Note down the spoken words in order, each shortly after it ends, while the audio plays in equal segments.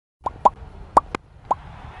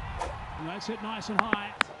That's it nice and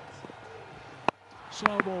high.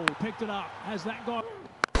 Slow ball, picked it up. Has that got?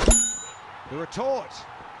 The retort.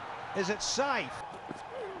 Is it safe?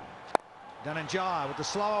 Dananjaya with the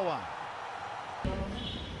slower one.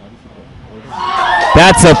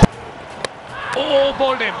 That's a... Oh,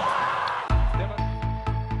 bowled him.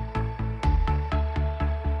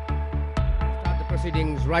 Start the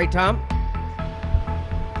proceedings, right arm.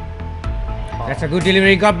 That's a good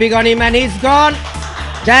delivery, got big on him and he's gone.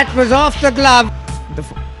 That was off the glove.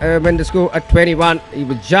 When the score at 21, he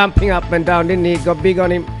was jumping up and down, didn't he? Got big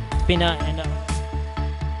on him. Spinner and...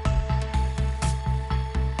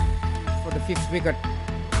 For the 5th wicket,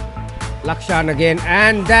 Lakshan again,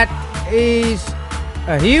 and that is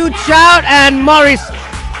a huge shout, and Morris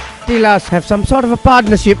Tilas have some sort of a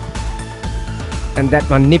partnership, and that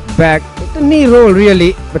one nipped back. It's a knee roll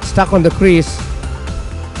really, but stuck on the crease.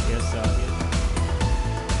 Yes, sir.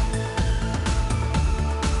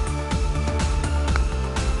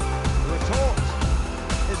 Retort.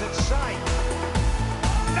 Is it safe?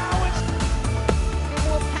 Now it's... bit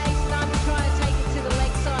more pace, Lanka trying to take it to the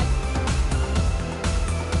leg side.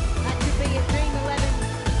 That could be a Dream 11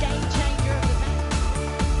 game changer of the match.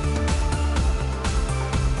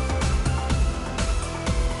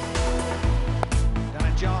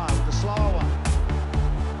 Dananjaya with the slower one.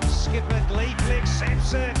 Skipper gleefully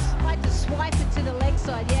accepts it. Tried to swipe it to the leg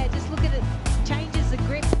side, yeah, just look at it, changes the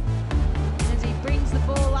grip as he brings the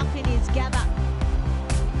ball up in his gather.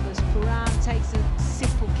 As Puram takes a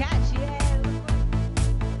simple catch, yeah.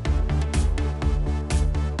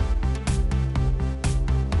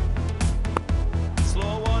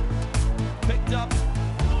 Slow one. Picked up.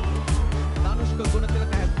 Danushka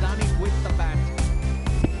Gunatilaka has done it with the bat.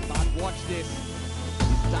 But watch this.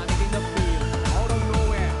 He's done it in the field, out of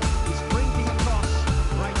nowhere. He's sprinting across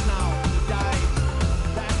right now. He dives.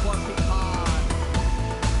 That was hit hard.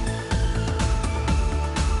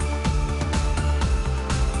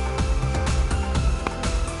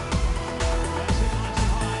 That's it nice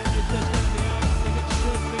and high. If there's going to be out, I think it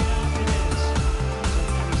should be out. It is.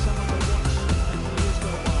 And he's someone to watch until he is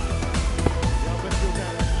go by.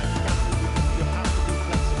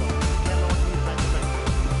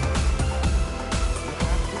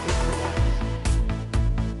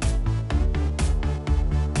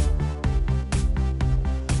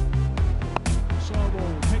 Slow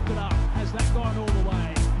ball, picked it up. Has that gone all the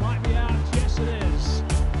way? Might be out. Yes, it is.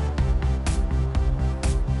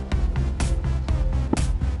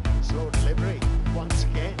 Slow delivery once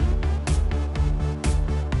again.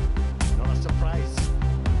 Not a surprise.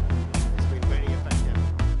 It's been very effective.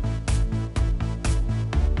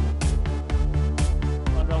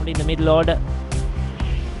 One round in the middle order.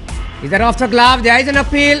 Is that off the glove? There is an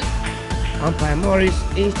appeal. Umpire Morris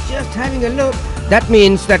is just having a look. That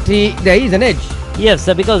means that there is an edge. Yes,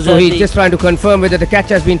 sir, because... So he's just trying to confirm whether the catch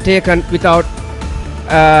has been taken without...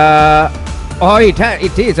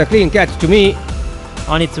 it is a clean catch to me.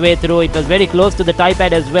 on its way through. It was very close to the tie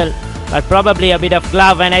pad as well, but probably a bit of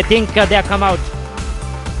glove, and I think they have come out.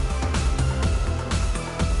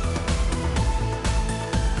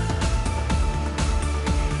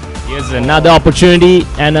 Here's another opportunity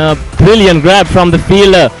and a brilliant grab from the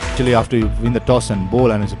fielder. Actually, after you win the toss and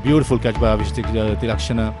bowl, and it's a beautiful catch by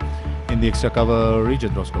Lakshan in the extra cover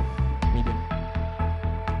region, Roscoe.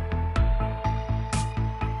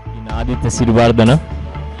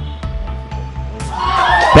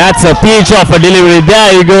 That's a peach of a delivery.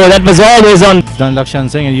 There you go. That was always on. Lakshan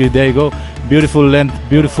saying, and there you go. Beautiful length,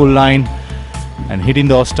 beautiful line, and hitting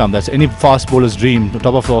the off stump. That's any fast bowler's dream, the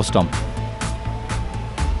top of the off stump.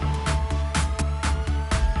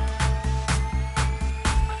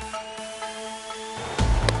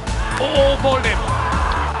 Oh, bowled him.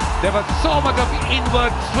 There was so much of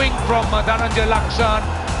inward swing from Dananjaya Lakshan.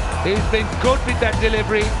 He's been good with that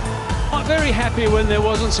delivery. Not very happy when there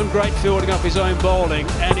wasn't some great fielding up his own bowling,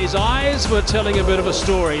 and his eyes were telling a bit of a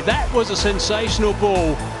story. That was a sensational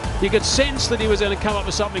ball. You could sense that he was going to come up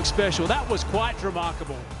with something special. That was quite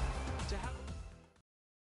remarkable.